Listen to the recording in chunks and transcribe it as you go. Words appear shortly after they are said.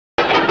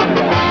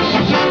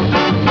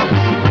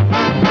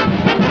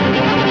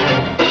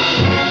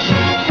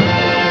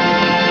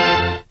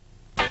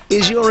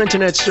Is your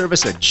internet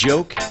service a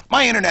joke?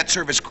 My internet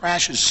service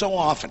crashes so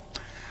often,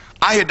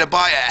 I had to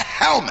buy a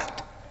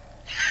helmet.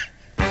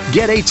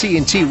 Get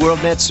AT&T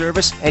WorldNet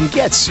service and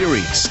get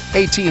serious.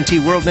 AT&T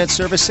WorldNet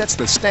service sets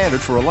the standard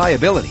for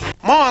reliability.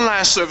 My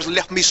online service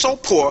left me so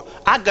poor,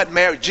 I got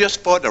married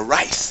just for the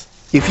rice.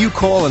 If you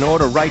call and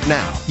order right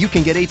now, you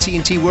can get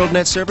AT&T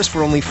WorldNet service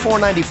for only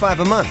 $4.95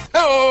 a month.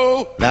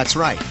 Hello! That's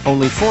right,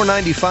 only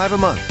 $4.95 a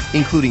month,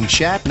 including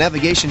chat,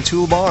 navigation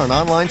toolbar, and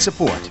online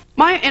support.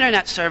 My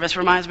internet service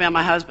reminds me of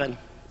my husband.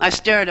 I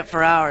stare at it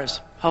for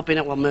hours, hoping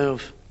it will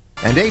move.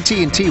 And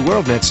AT&T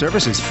WorldNet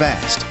service is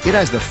fast. It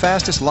has the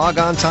fastest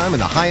logon time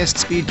and the highest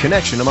speed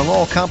connection among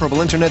all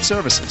comparable internet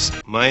services.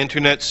 My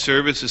internet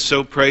service is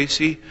so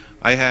pricey,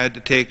 I had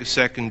to take a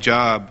second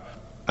job.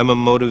 I'm a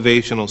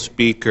motivational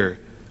speaker.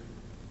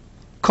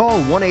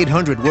 Call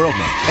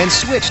 1-800-WorldNet and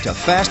switch to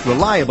fast,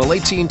 reliable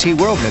AT&T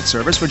WorldNet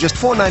service for just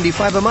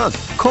 $4.95 a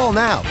month. Call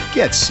now.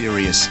 Get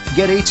serious.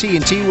 Get AT&T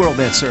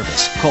WorldNet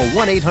service. Call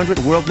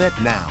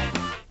 1-800-WorldNet now.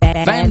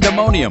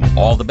 Vandemonium.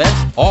 All the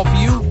best, all for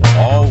you,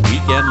 all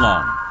weekend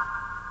long.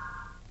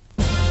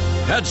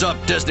 Heads up,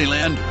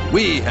 Disneyland.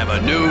 We have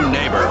a new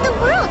neighbor. The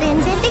world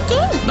ends and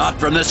begins. Not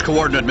from this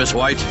coordinate, Miss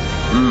White.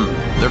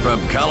 They're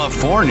from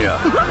California.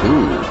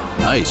 Ooh,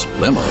 nice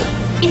limo.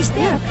 Is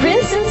there a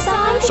prince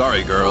inside?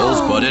 Sorry,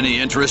 girls, but any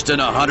interest in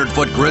a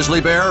 100-foot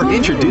grizzly bear?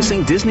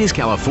 Introducing Disney's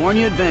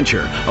California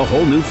Adventure, a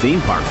whole new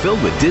theme park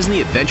filled with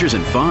Disney adventures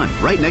and fun,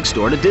 right next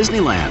door to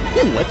Disneyland.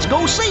 Let's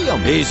go see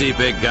them. Easy,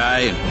 big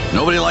guy.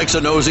 Nobody likes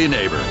a nosy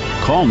neighbor.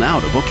 Call now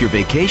to book your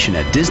vacation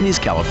at Disney's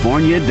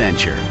California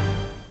Adventure.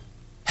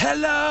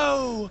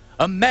 Hello,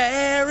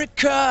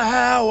 America,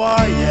 how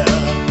are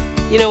you?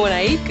 You know, when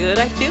I eat good,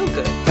 I feel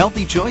good.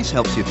 Healthy Choice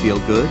helps you feel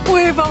good.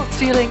 We're both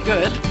feeling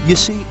good. You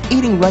see,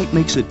 eating right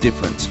makes a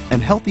difference,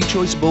 and Healthy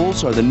Choice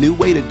bowls are the new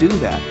way to do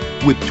that.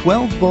 With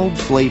 12 bold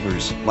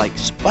flavors like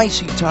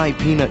spicy Thai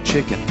peanut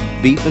chicken,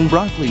 beef and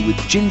broccoli with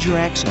ginger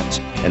accents,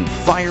 and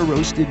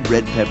fire-roasted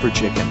red pepper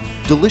chicken.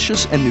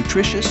 Delicious and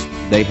nutritious,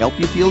 they help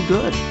you feel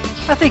good.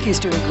 I think he's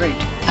doing great.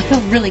 I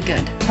feel really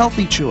good.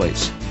 Healthy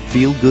Choice.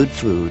 Feel good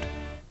food.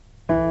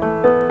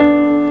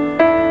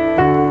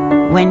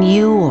 When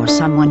you or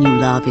someone you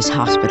love is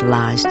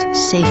hospitalized,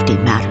 safety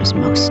matters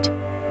most.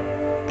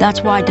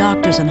 That's why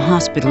doctors and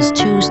hospitals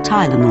choose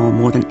Tylenol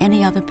more than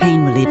any other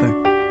pain reliever.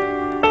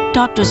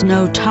 Doctors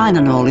know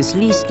Tylenol is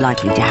least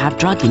likely to have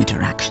drug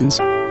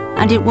interactions,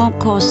 and it won't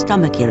cause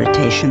stomach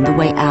irritation the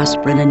way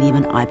aspirin and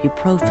even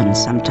ibuprofen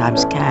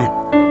sometimes can.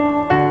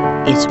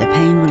 It's the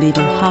pain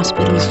reliever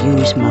hospitals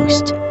use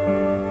most.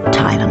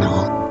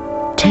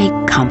 Tylenol. Take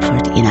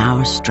comfort in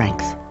our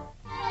strength.